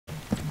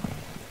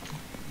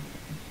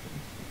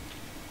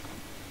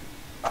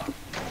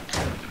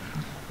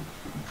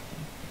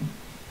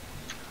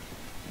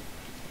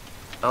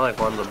I like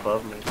one's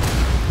above me.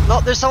 No,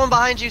 there's someone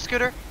behind you,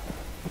 Scooter.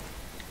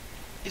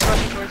 He's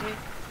rushing towards me.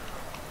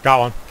 Got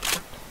one.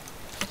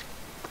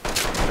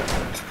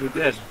 He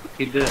did.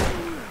 He did.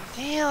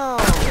 Damn.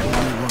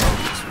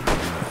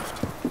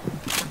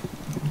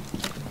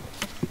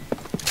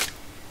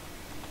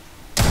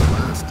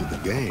 Last of the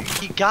game.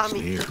 He got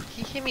me. Here.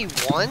 He hit me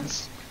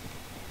once.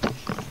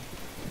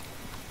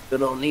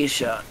 Good old knee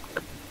shot.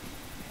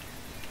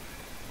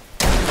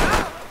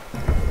 Well,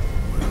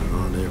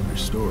 not every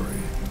story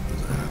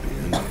is a happy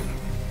ending.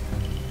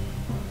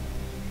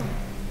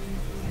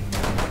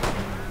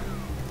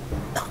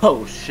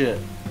 Oh shit.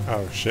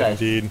 Oh shit,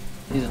 Guys. indeed.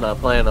 He's not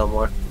playing no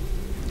more.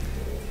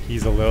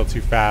 He's a little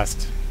too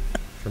fast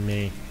for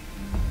me.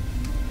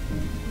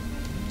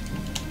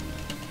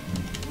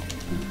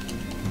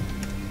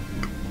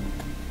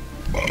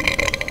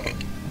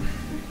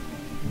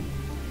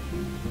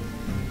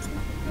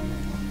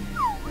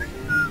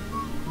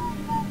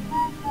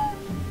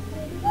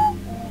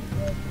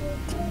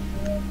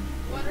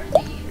 What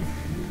are these?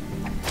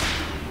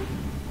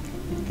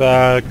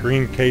 The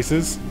green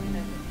cases.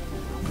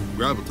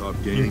 Graviton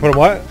You Gaming can put them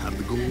what? had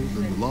the gold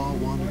and the law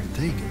wanted to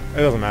take it.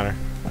 It doesn't matter.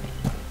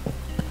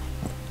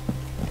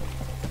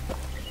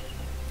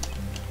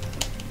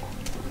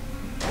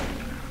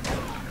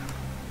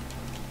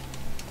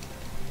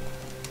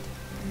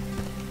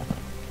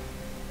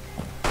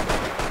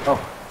 Oh.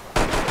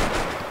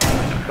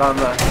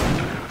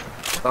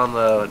 It's on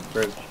the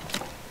bridge.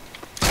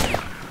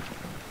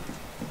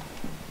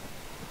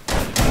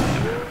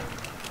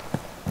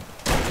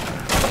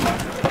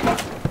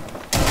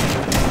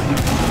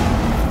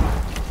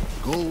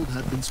 Gold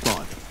had been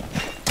spotted.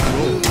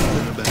 Gold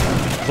in a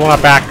bag. Pull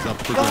that back. Up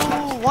for No,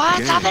 grabs. what?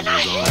 Game How did I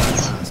was on hit?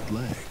 its last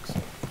legs.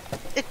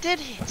 It did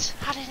hit.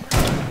 How did it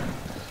not?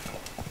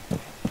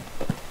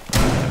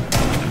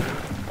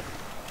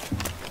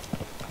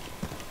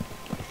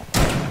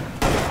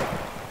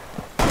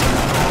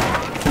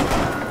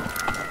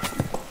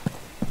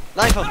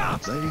 Knife him.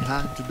 They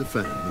had to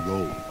defend the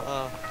gold.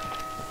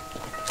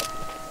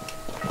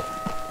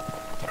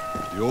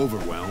 The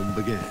overwhelm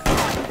began.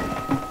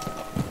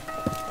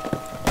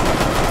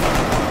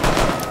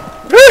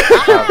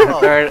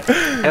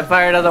 Hip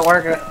fire doesn't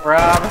work,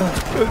 Rob.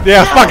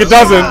 Yeah, fuck, it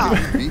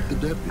doesn't. Beat the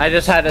deputy. I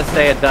just had to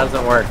say it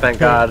doesn't work, thank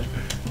God.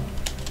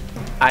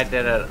 I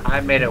did it.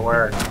 I made it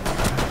work.